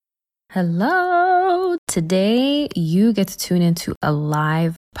Hello. Today, you get to tune into a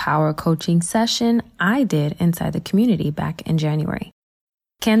live power coaching session I did inside the community back in January.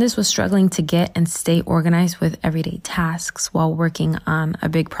 Kandice was struggling to get and stay organized with everyday tasks while working on a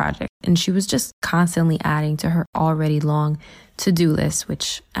big project, and she was just constantly adding to her already long to-do list,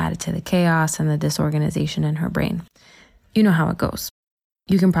 which added to the chaos and the disorganization in her brain. You know how it goes.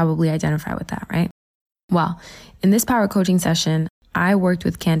 You can probably identify with that, right? Well, in this power coaching session, I worked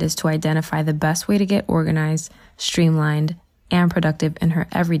with Kandice to identify the best way to get organized, streamlined, and productive in her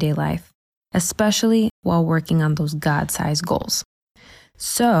everyday life, especially while working on those God-sized goals.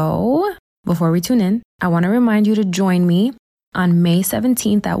 So, before we tune in, I want to remind you to join me on May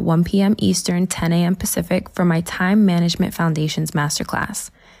 17th at 1 p.m. Eastern, 10 a.m. Pacific for my Time Management Foundations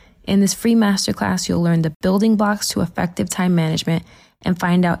Masterclass. In this free masterclass, you'll learn the building blocks to effective time management and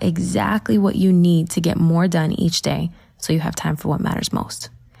find out exactly what you need to get more done each day so you have time for what matters most.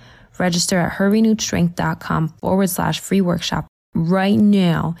 Register at herrenewedstrength.com/free workshop right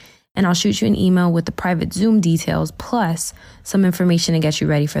now, and I'll shoot you an email with the private Zoom details plus some information to get you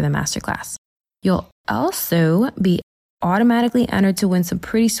ready for the masterclass. You'll also be automatically entered to win some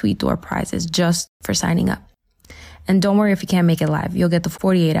pretty sweet door prizes just for signing up. And don't worry if you can't make it live, you'll get the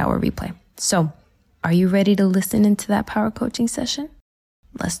 48-hour replay. So, are you ready to listen into that power coaching session?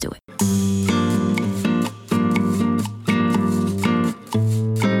 Let's do it.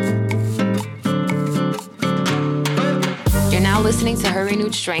 Listening to Her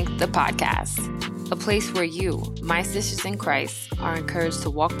Renewed Strength, the podcast, a place where you, my sisters in Christ, are encouraged to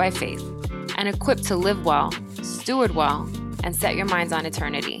walk by faith and equipped to live well, steward well, and set your minds on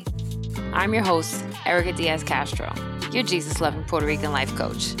eternity. I'm your host, Erica Diaz Castro, your Jesus-loving Puerto Rican life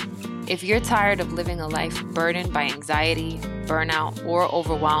coach. If you're tired of living a life burdened by anxiety, burnout, or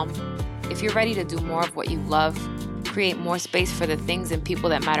overwhelm, if you're ready to do more of what you love, create more space for the things and people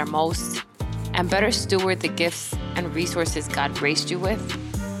that matter most, and better steward the gifts and resources God graced you with,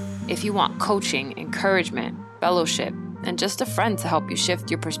 if you want coaching, encouragement, fellowship, and just a friend to help you shift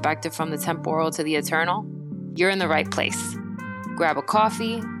your perspective from the temporal to the eternal, you're in the right place. Grab a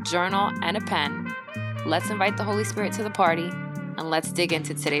coffee, journal, and a pen. Let's invite the Holy Spirit to the party, and let's dig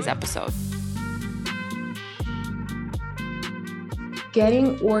into today's episode.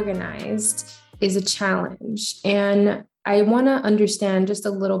 Getting organized is a challenge, and I want to understand just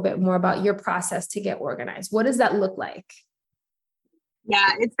a little bit more about your process to get organized. What does that look like?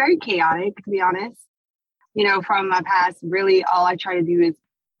 Yeah, it's very chaotic, to be honest. You know, from my past, really all I try to do is,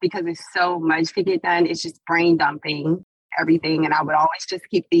 because there's so much to get done, it's just brain dumping everything. And I would always just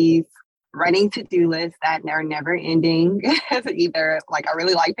keep these running to-do lists that are never ending. Either like I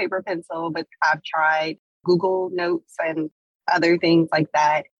really like paper pencil, but I've tried Google Notes and other things like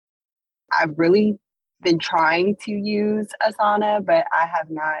that. I've really been trying to use Asana, but I have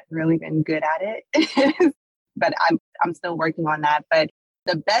not really been good at it. But I'm still working on that. But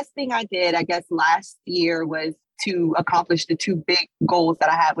the best thing I did, I guess, last year was to accomplish the two big goals that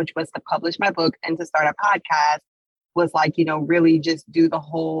I had, which was to publish my book and to start a podcast, was like, you know, really just do the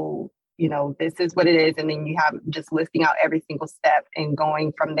whole, you know, this is what it is. And then you have just listing out every single step and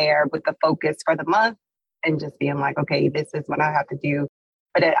going from there with the focus for the month and just being like, okay, this is what I have to do.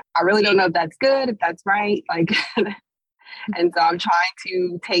 But I really don't know if that's good, if that's right. Like, and so I'm trying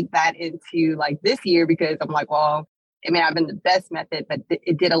to take that into like this year, because I'm like, well, it may not have been the best method, but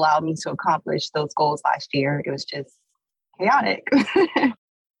it did allow me to accomplish those goals last year. It was just chaotic.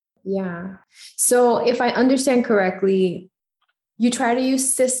 Yeah. So if I understand correctly, you try to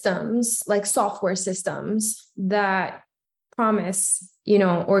use systems like software systems that promise, you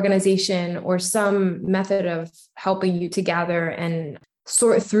know, organization or some method of helping you to gather and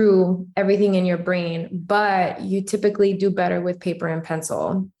sort through everything in your brain, but you typically do better with paper and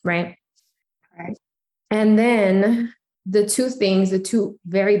pencil, right? Right. And then the two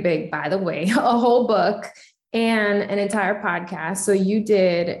very big, by the way, a whole book and an entire podcast. So you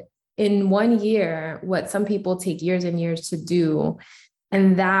did in 1 year what some people take years and years to do.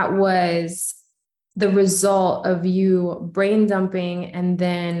 And that was the result of you brain dumping and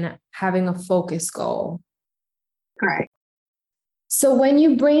then having a focus goal. Correct. So when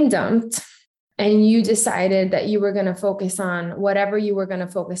you brain dumped and you decided that you were going to focus on whatever you were going to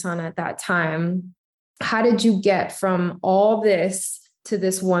focus on at that time, how did you get from all this to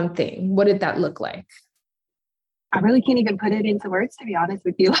this one thing? What did that look like? I really can't even put it into words, to be honest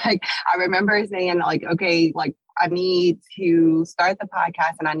with you. Like, I remember saying like, okay, like I need to start the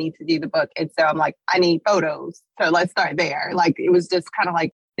podcast and I need to do the book. And so I'm like, I need photos. So let's start there. Like, it was just kind of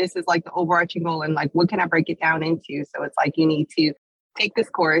like, this is like the overarching goal. And like, what can I break it down into? So it's like, you need to take this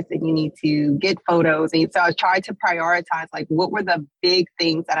course and you need to get photos. And so I tried to prioritize like what were the big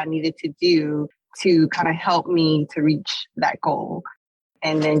things that I needed to do to kind of help me to reach that goal.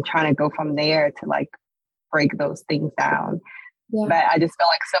 And then trying to go from there to like break those things down. Yeah. But I just feel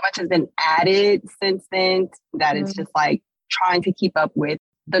like so much has been added since then that it's just like trying to keep up with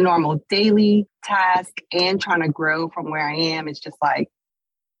the normal daily task and trying to grow from where I am. It's just like,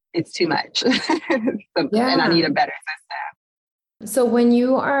 it's too much. And I need a better system. So when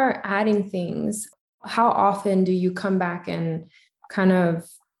you are adding things, how often do you come back and kind of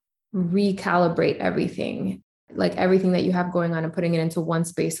recalibrate everything, like everything that you have going on and putting it into one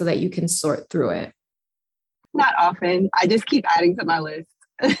space so that you can sort through it? Not often. I just keep adding to my list.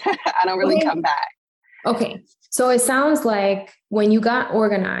 I don't really come back. Okay. So it sounds like when you got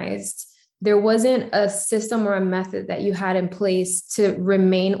organized, there wasn't a system or a method that you had in place to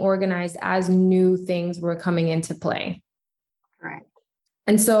remain organized as new things were coming into play. Right.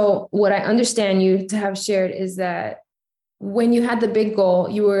 And so what I understand you to have shared is that when you had the big goal,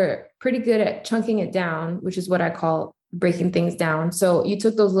 you were pretty good at chunking it down, which is what I call breaking things down. So you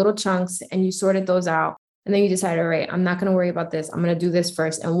took those little chunks and you sorted those out. And then you decided, all right, I'm not going to worry about this. I'm going to do this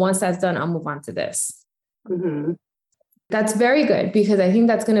first. And once that's done, I'll move on to this. Mm-hmm. That's very good because I think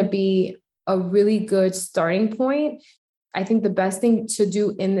that's going to be a really good starting point. I think the best thing to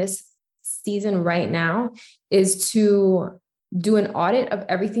do in this season right now is to do an audit of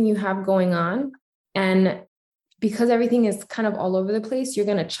everything you have going on. And because everything is kind of all over the place, you're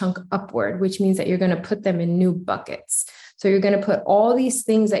going to chunk upward, which means that you're going to put them in new buckets. So you're going to put all these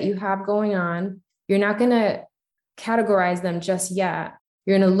things that you have going on. You're not going to categorize them just yet.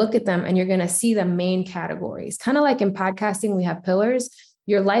 You're going to look at them and you're going to see the main categories. Kind of like in podcasting, we have pillars.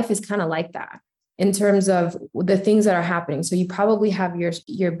 Your life is kind of like that in terms of the things that are happening. So you probably have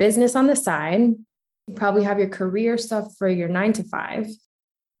your business on the side. You probably have your career stuff for your 9 to 5.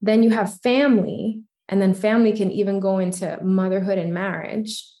 Then you have family, and then family can even go into motherhood and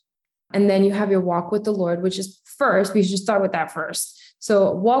marriage. And then you have your walk with the Lord, which is first. We should start with that first.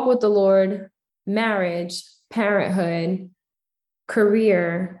 So walk with the Lord, marriage, parenthood,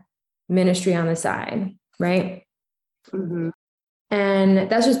 career, ministry on the side, right? Mm-hmm. And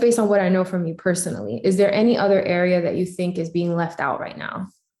that's just based on what I know from you personally. Is there any other area that you think is being left out right now?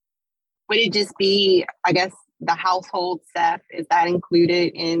 Would it just be, I guess, the household stuff? Is that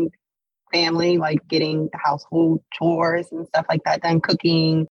included in family, like getting the household chores and stuff like that done,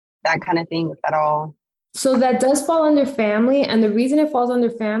 cooking, that kind of thing? Is that all? So that does fall under family. And the reason it falls under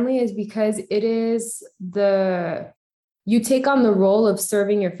family is because it is you take on the role of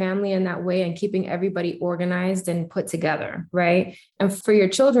serving your family in that way and keeping everybody organized and put together, right? And for your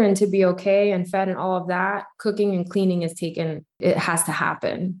children to be okay and fed and all of that, cooking and cleaning it has to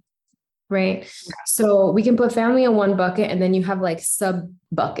happen, right? So we can put family in one bucket and then you have like sub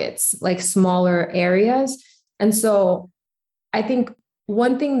buckets, like smaller areas. And so I think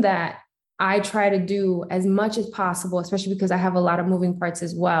one thing that I try to do as much as possible, especially because I have a lot of moving parts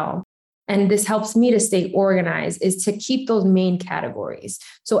as well, and this helps me to stay organized, is to keep those main categories.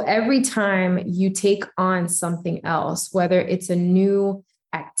 So every time you take on something else, whether it's a new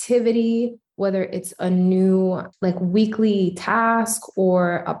activity, whether it's a new like weekly task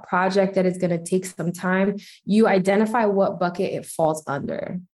or a project that is going to take some time, you identify what bucket it falls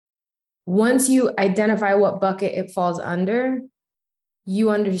under. Once you identify what bucket it falls under,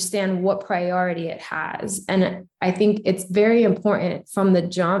 you understand what priority it has. And I think it's very important from the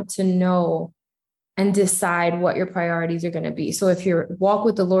jump to know and decide what your priorities are going to be. So if your walk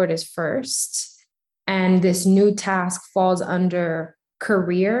with the Lord is first and this new task falls under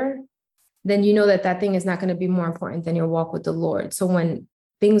career, then you know that thing is not going to be more important than your walk with the Lord. So when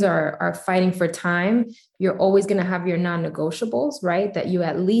things are fighting for time, you're always going to have your non-negotiables, right? That you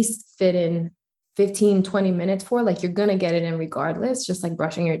at least fit in 15, 20 minutes for, like you're going to get it in regardless, just like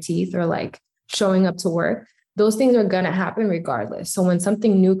brushing your teeth or like showing up to work. Those things are going to happen regardless. So when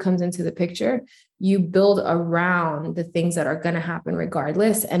something new comes into the picture, you build around the things that are going to happen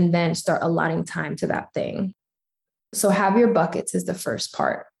regardless, and then start allotting time to that thing. So have your buckets is the first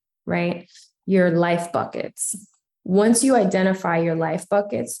part, right? Your life buckets. Once you identify your life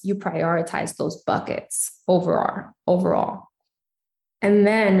buckets, you prioritize those buckets overall. And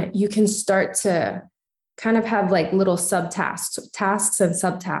then you can start to kind of have like little tasks and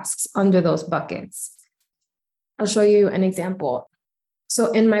subtasks under those buckets. I'll show you an example.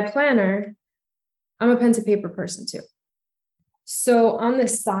 So in my planner, I'm a pen to paper person too. So on the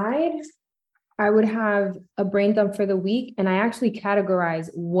side, I would have a brain dump for the week, and I actually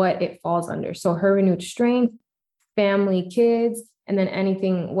categorize what it falls under. So her renewed strength, family, kids, and then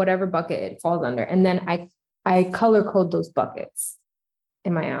anything, whatever bucket it falls under. And then I color code those buckets.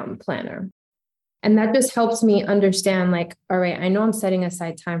 planner. And that just helps me understand, like, all right, I know I'm setting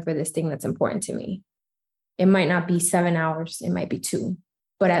aside time for this thing that's important to me. It might not be 7 hours, it might be 2,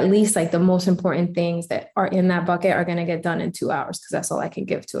 but at least like the most important things that are in that bucket are going to get done in 2 hours because that's all I can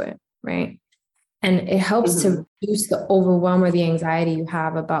give to it. Right. And it helps to reduce the overwhelm or the anxiety you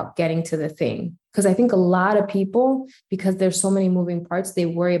have about getting to the thing. Because I think a lot of people, because there's so many moving parts, they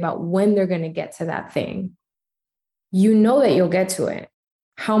worry about when they're going to get to that thing. You know that you'll get to it.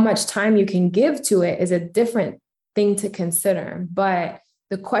 How much time you can give to it is a different thing to consider. But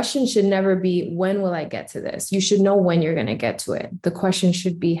the question should never be, when will I get to this? You should know when you're going to get to it. The question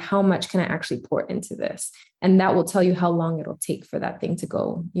should be, how much can I actually pour into this? And that will tell you how long it'll take for that thing to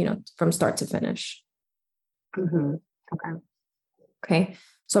go, from start to finish. Mm-hmm. Okay.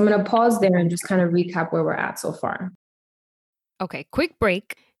 So I'm going to pause there and just kind of recap where we're at so far. Okay, quick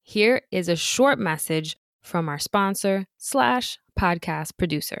break. Here is a short message from our sponsor / podcast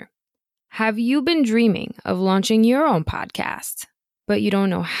producer. Have you been dreaming of launching your own podcast, but you don't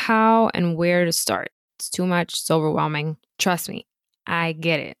know how and where to start? It's too much. It's overwhelming. Trust me, I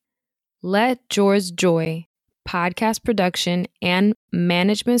get it. Let Jora's Joy podcast production and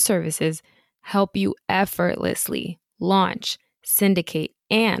management services help you effortlessly launch, syndicate,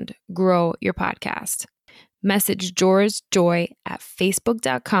 and grow your podcast. Message Jora's Joy at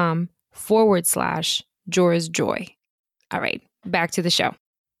facebook.com/Jora's Joy. All right, back to the show.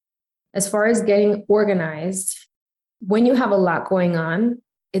 As far as getting organized, when you have a lot going on,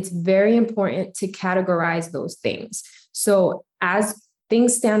 it's very important to categorize those things. So as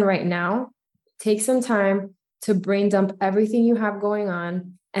things stand right now, take some time to brain dump everything you have going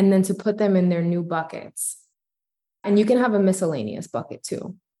on and then to put them in their new buckets. And you can have a miscellaneous bucket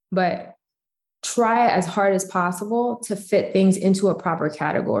too, but try as hard as possible to fit things into a proper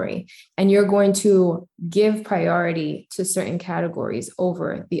category. And you're going to give priority to certain categories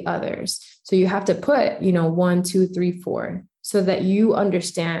over the others. So you have to put, 1, 2, 3, 4, so that you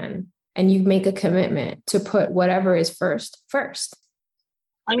understand and you make a commitment to put whatever is first.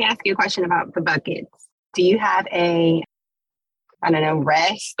 Let me ask you a question about the buckets. Do you have a,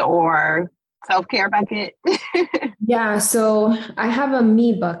 rest or self-care bucket? Yeah. So I have a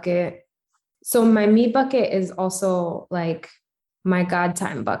me bucket. So my me bucket is also like my God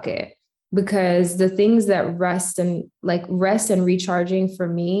time bucket, because the things that rest and recharging for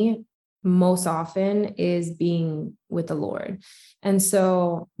me most often is being with the Lord. And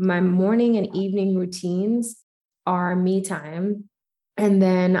so my morning and evening routines are me time. And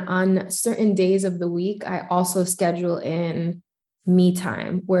then on certain days of the week, I also schedule in me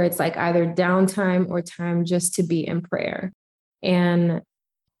time, where it's like either downtime or time just to be in prayer. And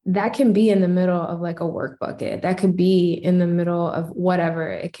that can be in the middle of like a work bucket. That could be in the middle of whatever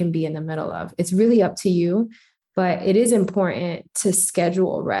it can be in the middle of. It's really up to you, but it is important to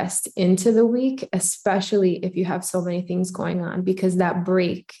schedule rest into the week, especially if you have so many things going on, because that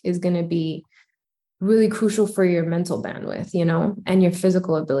break is going to be really crucial for your mental bandwidth, and your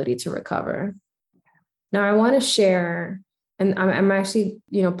physical ability to recover. Now, I want to share, and I'm actually,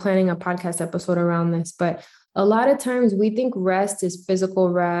 planning a podcast episode around this, but a lot of times we think rest is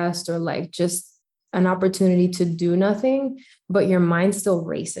physical rest or like just an opportunity to do nothing, but your mind still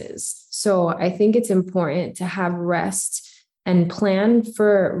races. So I think it's important to have rest and plan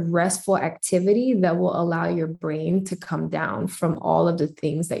for restful activity that will allow your brain to come down from all of the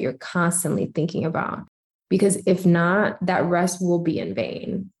things that you're constantly thinking about. Because if not, that rest will be in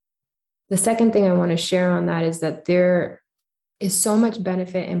vain. The second thing I want to share on that is that there is so much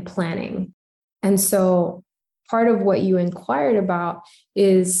benefit in planning. And so part of what you inquired about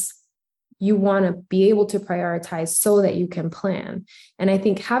is you want to be able to prioritize so that you can plan. And I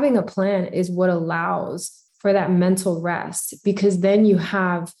think having a plan is what allows for that mental rest, because then you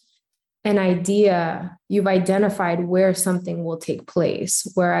have an idea, you've identified where something will take place.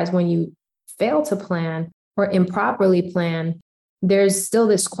 Whereas when you fail to plan or improperly plan, there's still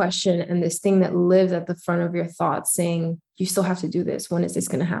this question and this thing that lives at the front of your thoughts saying, you still have to do this. When is this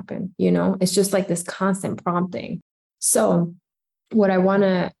going to happen? It's just like this constant prompting. So what I want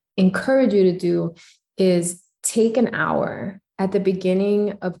to encourage you to do is take an hour at the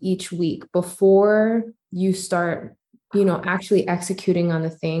beginning of each week before you start, actually executing on the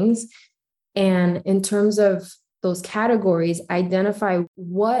things. And in terms of those categories, identify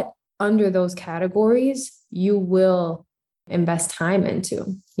what under those categories you will invest time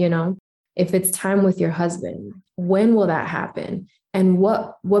into. If it's time with your husband, when will that happen? And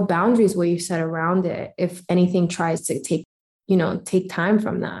what boundaries will you set around it if anything tries to take time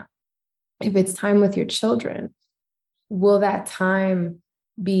from that? If it's time with your children, will that time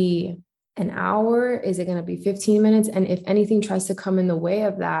be an hour? Is it going to be 15 minutes? And if anything tries to come in the way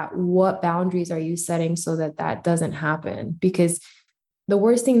of that, what boundaries are you setting so that that doesn't happen? Because the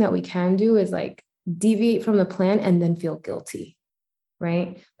worst thing that we can do is like deviate from the plan and then feel guilty,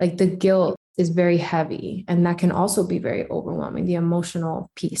 right? Like the guilt is very heavy, and that can also be very overwhelming, the emotional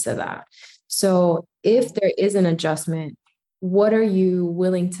piece of that. So if there is an adjustment, what are you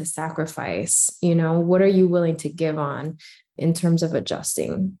willing to sacrifice? What are you willing to give on in terms of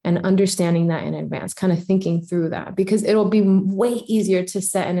adjusting and understanding that in advance, kind of thinking through that, because it'll be way easier to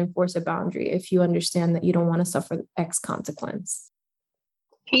set and enforce a boundary if you understand that you don't want to suffer X consequence.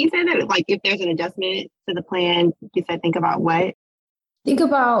 Can you say that, like, if there's an adjustment to the plan, you said think about what? Think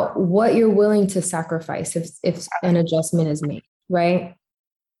about what you're willing to sacrifice if an adjustment is made, right?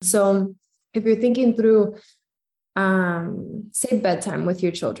 So if you're thinking through, say bedtime with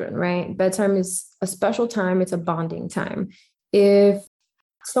your children, right? Bedtime is a special time. It's a bonding time. If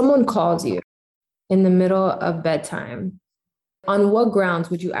someone calls you in the middle of bedtime, on what grounds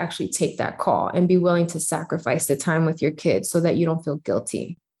would you actually take that call and be willing to sacrifice the time with your kids so that you don't feel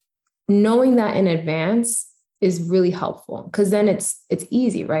guilty? Knowing that in advance is really helpful, because then it's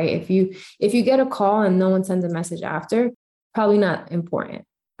easy, right? If you get a call and no one sends a message after, probably not important.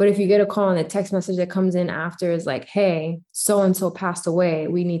 But if you get a call and a text message that comes in after is like, hey, so-and-so passed away,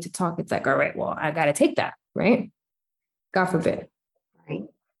 we need to talk. It's like, all right, well, I got to take that, right? God forbid. Right.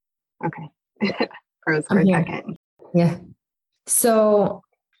 Okay. Froze for a second. Yeah. So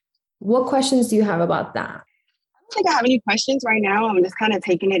what questions do you have about that? I don't think I have any questions right now. I'm just kind of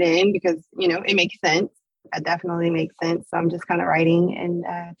taking it in because, it makes sense. That definitely makes sense. So I'm just kind of writing and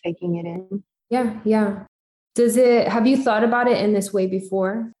taking it in. Yeah. Have you thought about it in this way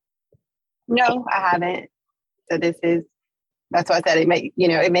before? No, I haven't. So that's why I said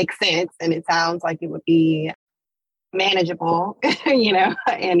it makes sense, and it sounds like it would be manageable,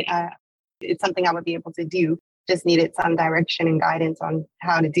 and it's something I would be able to do. Just needed some direction and guidance on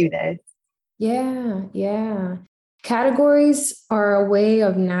how to do this. Yeah. Categories are a way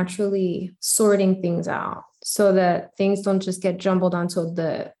of naturally sorting things out so that things don't just get jumbled onto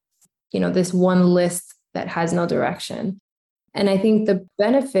this one list that has no direction. And I think the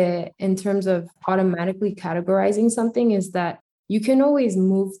benefit in terms of automatically categorizing something is that you can always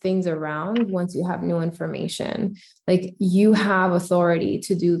move things around once you have new information. Like you have authority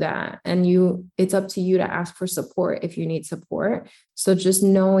to do that, and it's up to you to ask for support if you need support. So just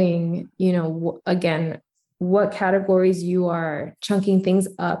knowing, again, what categories you are chunking things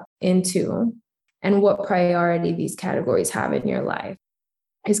up into and what priority these categories have in your life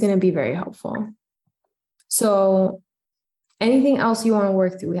is going to be very helpful. So anything else you want to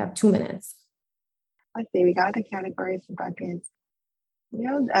work through? We have 2 minutes. I see. We got the categories and buckets.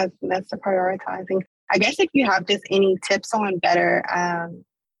 That's the prioritizing. I guess if you have just any tips on better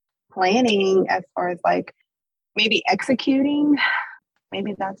planning as far as like maybe executing,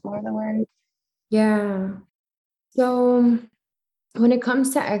 maybe that's more the word. Yeah. So when it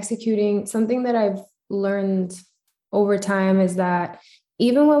comes to executing, something that I've learned over time is that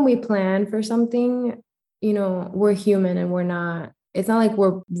even when we plan for something, we're human and it's not like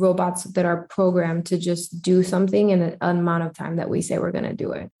we're robots that are programmed to just do something in the amount of time that we say we're going to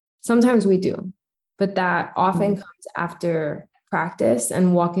do it. Sometimes we do, but that often comes after practice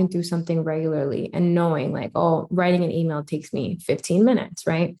and walking through something regularly and knowing like, oh, writing an email takes me 15 minutes,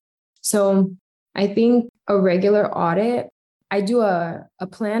 right? So I think a regular audit, I do a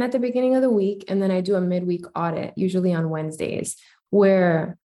plan at the beginning of the week, and then I do a midweek audit, usually on Wednesdays,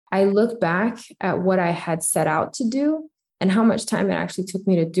 where I look back at what I had set out to do and how much time it actually took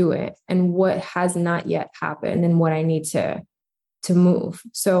me to do it and what has not yet happened and what I need to move.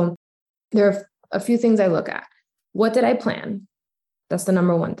 So there are a few things I look at. What did I plan? That's the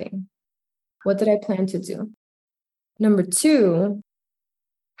number one thing. What did I plan to do? Number two,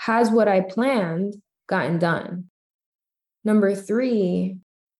 has what I planned gotten done? Number three,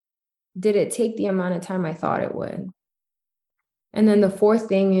 did it take the amount of time I thought it would? And then the fourth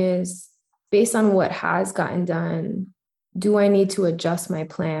thing is, based on what has gotten done, do I need to adjust my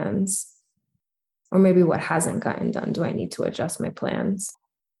plans? Or maybe what hasn't gotten done, do I need to adjust my plans?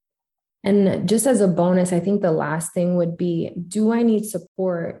 And just as a bonus, I think the last thing would be, do I need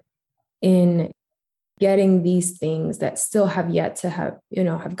support in getting these things that still have yet to have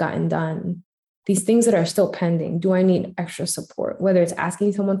gotten done? These things that are still pending, do I need extra support? Whether it's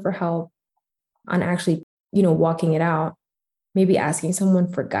asking someone for help on actually, walking it out, maybe asking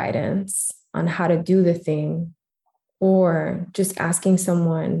someone for guidance on how to do the thing, or just asking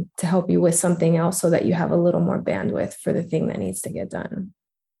someone to help you with something else so that you have a little more bandwidth for the thing that needs to get done.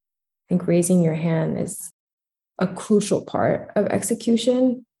 I think raising your hand is a crucial part of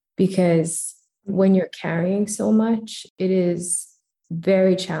execution. because when you're carrying so much, it is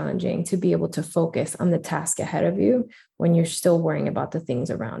very challenging to be able to focus on the task ahead of you when you're still worrying about the things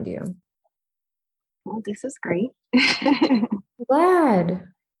around you. Well, this is great. Glad.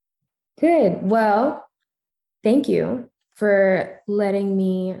 Good. Well, thank you for letting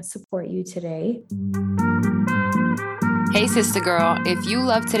me support you today. Hey, sister girl, if you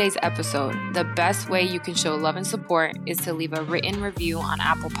love today's episode, the best way you can show love and support is to leave a written review on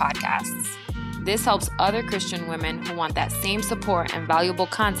Apple Podcasts. This helps other Christian women who want that same support and valuable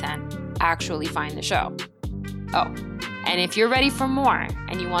content actually find the show. Oh, and if you're ready for more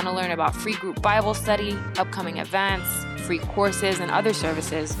and you want to learn about free group Bible study, upcoming events, free courses, and other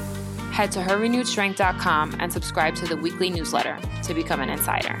services, head to herrenewedstrength.com and subscribe to the weekly newsletter to become an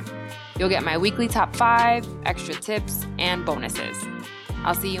insider. You'll get my weekly top 5, extra tips, and bonuses.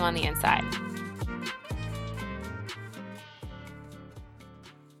 I'll see you on the inside.